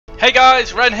Hey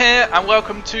guys, Wren here, and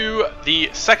welcome to the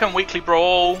second weekly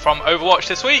Brawl from Overwatch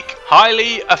this week.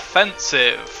 Highly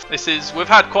offensive. we've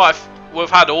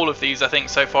had all of these I think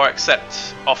so far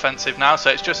except offensive now,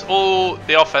 so it's just all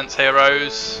the offense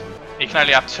heroes. You can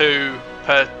only have two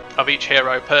of each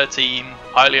hero per team.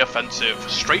 Highly offensive,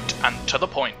 straight and to the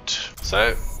point.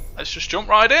 So let's just jump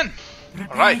right in.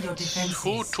 Alright,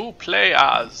 who to play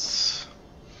as?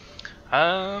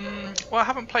 Well, I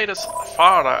haven't played as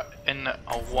far in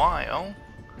a while,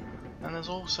 and there's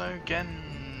also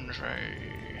Genji.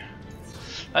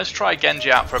 Let's try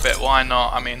Genji out for a bit, why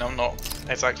not? I mean, I'm not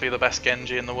exactly the best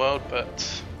Genji in the world,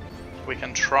 but we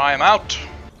can try him out.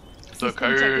 The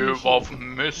Cave of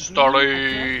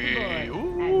Mystery.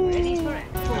 Ooh.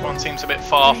 Everyone seems a bit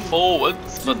far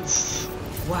forwards, but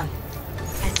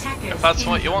if that's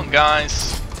what you want,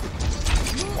 guys,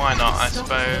 why not, I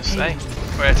suppose, eh?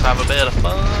 We're here to have a bit of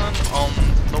fun on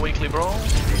the weekly Brawl.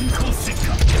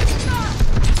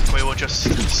 We will just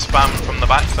spam from the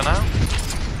back for now.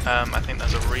 I think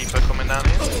there's a Reaper coming down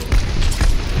here.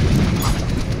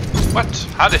 What?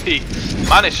 How did he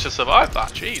manage to survive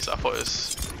that? Jeez, I thought it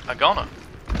was a goner.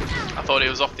 I thought he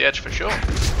was off the edge for sure.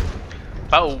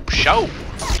 Oh, show!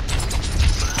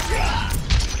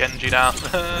 Genji down.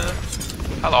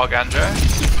 Hello, Genji.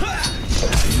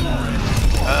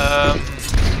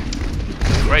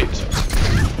 Great.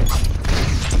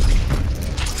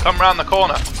 Come round the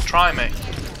corner. Try me.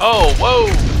 Oh, whoa!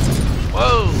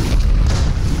 Whoa!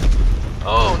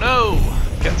 Oh no!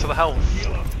 Get to the health.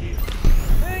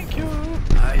 Thank you.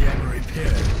 I am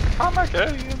repaired. I'm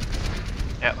okay.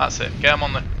 Yeah, that's it. Get him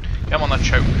on the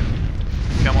choke.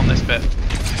 Get him on this bit.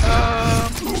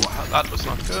 That was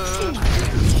not good.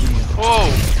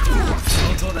 Whoa!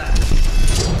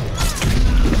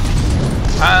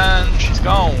 And she's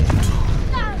gone.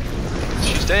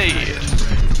 She's dead.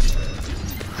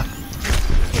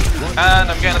 And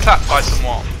I'm getting attacked by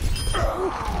someone.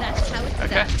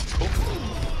 Okay, cool.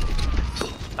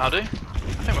 That'll do. I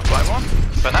think we're playing one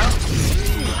for now.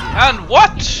 And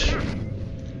what?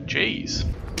 Jeez.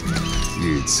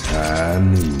 It's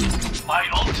Aephanemer. My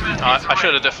ultimate. I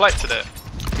should have deflected it.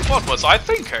 What was I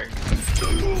thinking?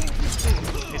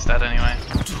 He's dead anyway.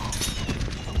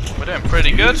 We're doing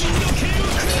pretty good.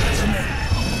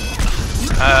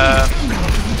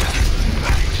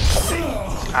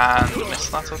 And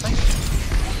missed that, I think.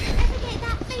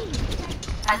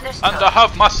 And I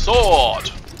have my sword!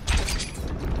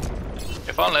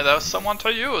 If only there was someone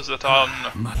to use it on.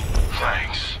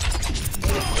 Thanks.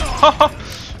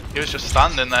 He was just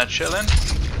standing there chilling.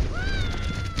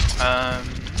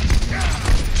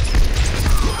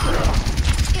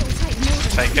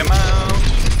 Take him out.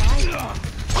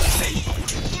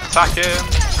 Attack him.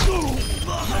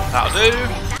 That'll do.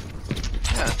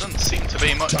 Yeah, there doesn't seem to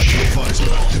be much to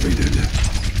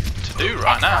do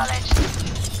right now.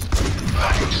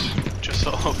 Just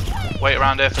sort of wait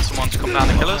around here for someone to come down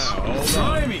and kill us.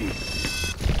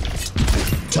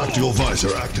 Tactical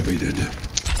visor activated.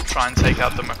 Try and take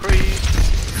out the McCree.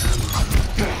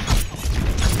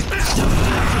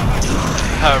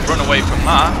 Run away from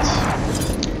that.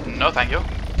 No, thank you.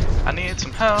 I need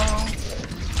some help.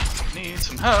 Need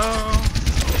some help.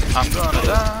 I'm gonna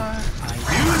die.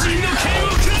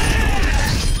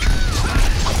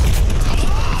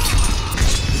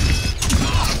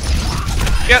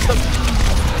 Get them!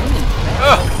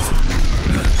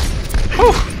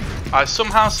 Whew. I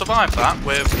somehow survived that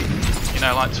with, you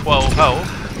know, like 12 health.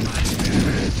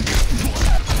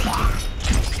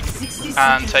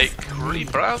 And take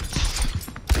Reaper out.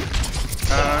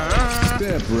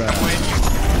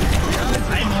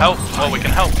 Help? Well, we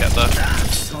can help get there.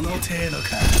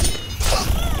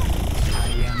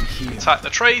 Attack the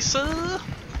Tracer.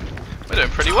 We're doing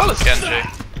pretty well as Genji.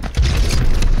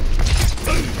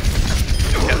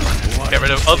 Get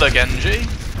rid of other Genji.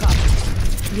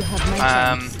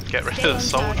 Get rid of the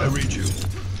soldier.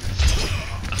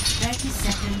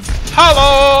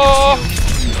 Hello!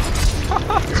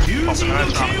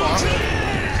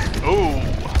 Ooh.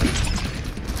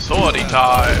 Swordy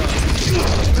time.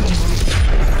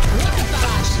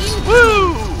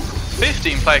 Woo!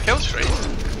 15 player kill streak.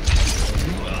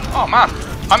 Oh man,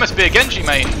 I must be a Genji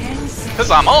main, because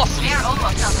I'm awesome.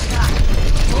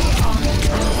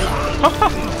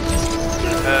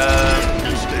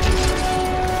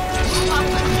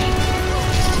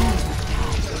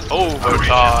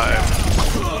 Overtime.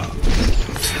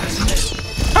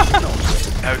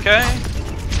 Okay.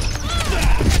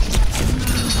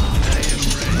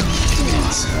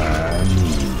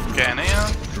 Get in here.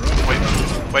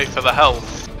 Wait for the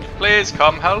health. Please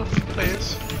come, health,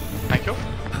 please. Thank you.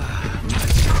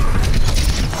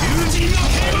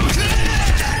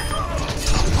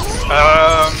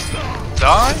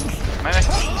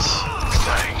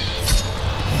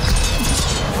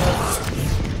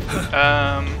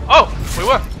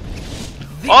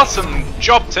 Awesome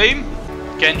job, team.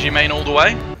 Genji main all the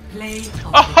way.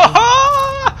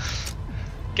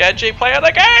 Genji play of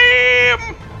the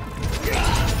game.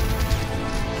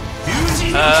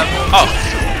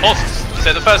 Oh, awesome.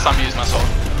 So the first time I used my sword.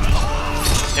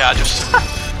 Yeah, just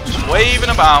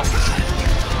waving about.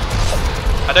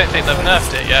 I don't think they've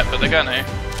nerfed it yet, but they're gonna.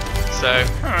 So,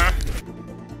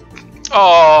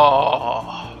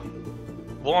 oh,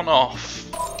 one off.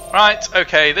 Right,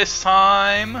 okay, this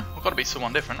time we've got to be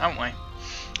someone different, haven't we?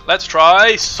 Let's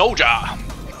try soldier.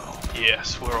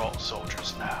 Yes, we're all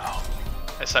soldiers now.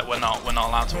 Except we're not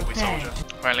allowed to be soldier.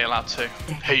 We're only allowed to.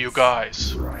 Hey, you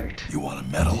guys. Right. You want a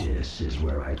medal? This is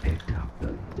where I picked up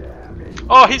the damage.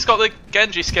 Oh, he's got the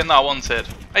Genji skin that I wanted.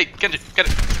 Hey, Genji, get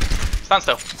it. Stand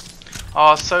still. Oh,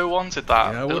 I so wanted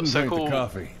that. Yeah, I it looks so cool.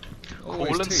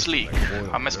 Cool and sleek.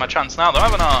 I missed my chance now, though,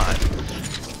 haven't I?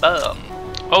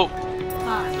 Oh.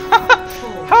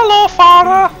 Hello,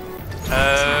 father.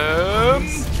 Oh.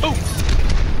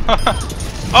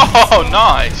 Oh,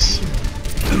 nice.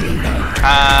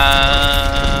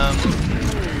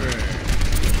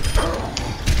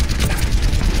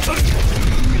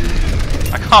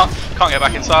 I can't get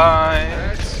back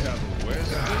inside.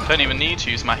 Don't even need to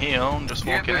use my heal. I'm just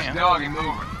walking here.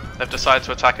 They've decided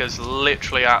to attack us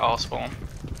literally at our spawn.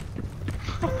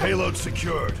 Payload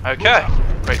secured. Okay,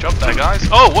 great job there, guys.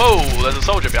 Oh, whoa, there's a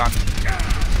soldier behind.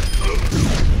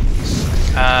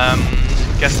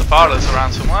 Guess the father's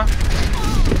around somewhere.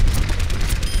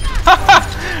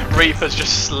 Reaper's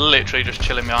just literally just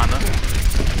chilling behind them.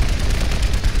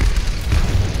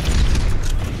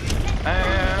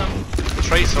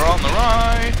 Tracer on the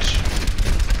right.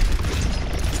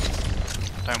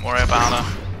 Don't worry about her.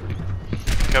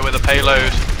 Go with the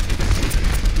payload.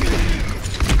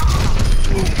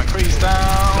 McCree's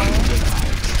down.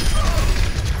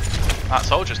 That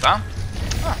soldier's down.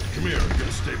 Ah. Come here,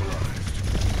 get stabilized.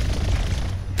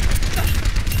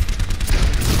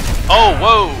 Oh,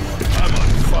 whoa! I'm on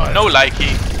fire. No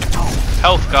likey.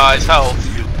 Health, guys, health.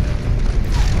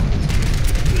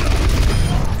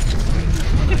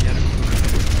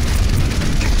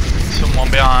 Someone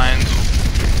behind.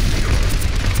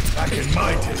 Back in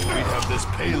my day, we'd have this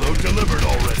payload delivered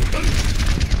already.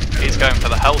 He's going for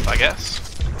the health, I guess.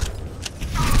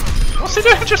 What's he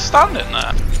doing just standing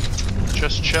there?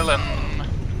 Just chilling.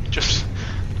 Just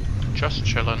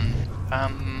chilling.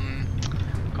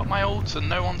 Got my ult and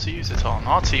no one to use it on.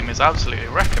 Our team is absolutely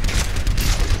wrecking me.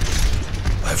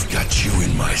 I've got you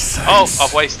in my sights. Oh,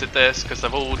 I've wasted this because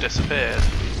they've all disappeared.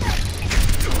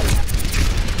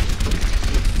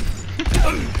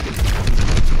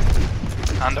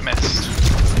 And I missed.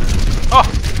 Oh!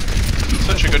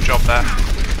 Such a good job there.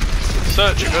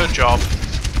 Such a good job.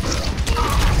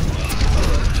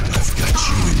 I've got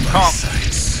you in my Can't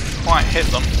sights. quite hit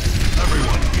them.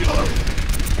 Everyone, heal up.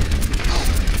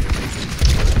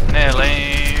 Nearly.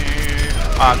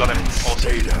 Ah, I got him. Awesome.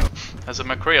 Stay down. There's a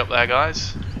McCree up there,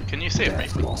 guys. Can you see it,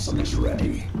 Death Blossom is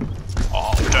ready.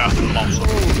 Oh, Death Blossom.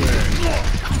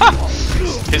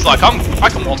 He's like, I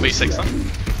can 1v6 them.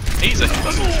 Easy.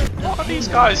 What are these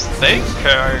guys thinking?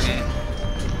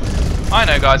 I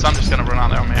know, guys, I'm just going to run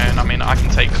out there on my own. I mean, I can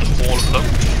take all of them.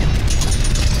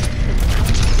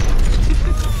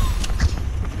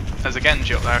 There's a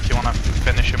Genji up there if you want to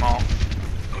finish him off.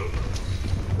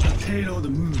 Payload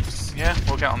moves. Yeah,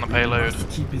 we'll get on the payload.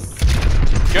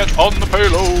 Get on the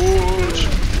payload!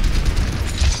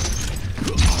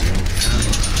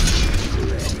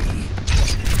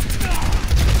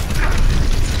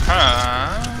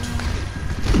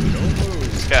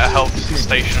 Let's get a health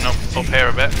station up here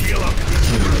a bit.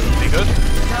 Be good.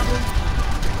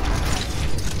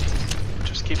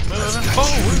 Just keep moving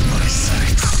forward.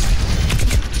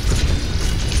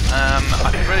 I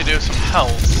can really do some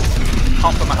health.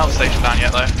 Can't put my health station down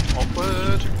yet though.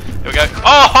 Awkward. Here we go.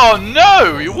 Oh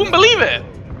no! You wouldn't believe it!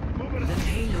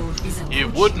 You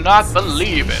would not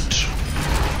believe it.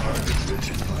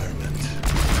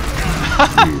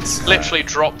 Literally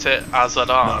dropped it as I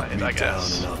died, I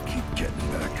guess.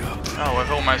 Oh,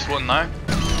 we've almost won though.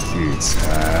 It's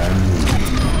time.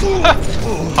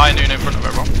 High noon in front of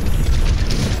everyone.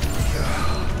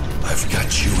 I've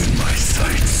got you in my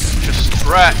sights. Just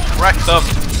wreck them,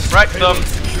 wreck them.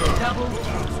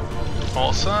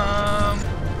 Awesome.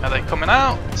 Are they coming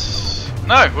out?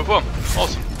 No, we've won.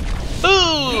 Awesome.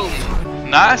 Boom!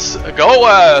 Nice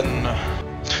going.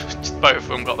 Both of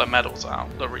them got their medals out.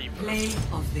 The Reaper.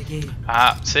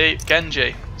 Ah, see,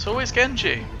 Genji. It's always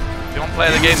Genji. If you want to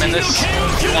play the game in this,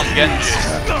 you want Genji.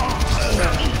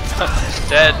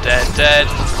 Dead, dead, dead.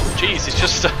 Jeez, he's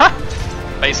just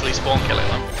basically spawn killing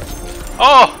them.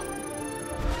 Oh!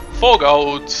 4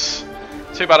 golds.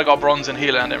 Too bad I got bronze and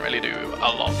healer and didn't really do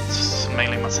a lot.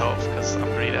 Mainly myself, because I'm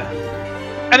greedy.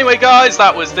 Anyway guys,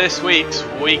 that was this week's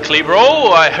weekly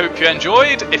brawl. I hope you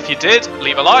enjoyed. If you did,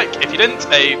 leave a like. If you didn't,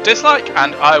 a dislike.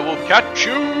 And I will catch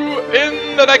you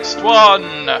in the next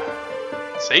one.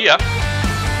 See ya.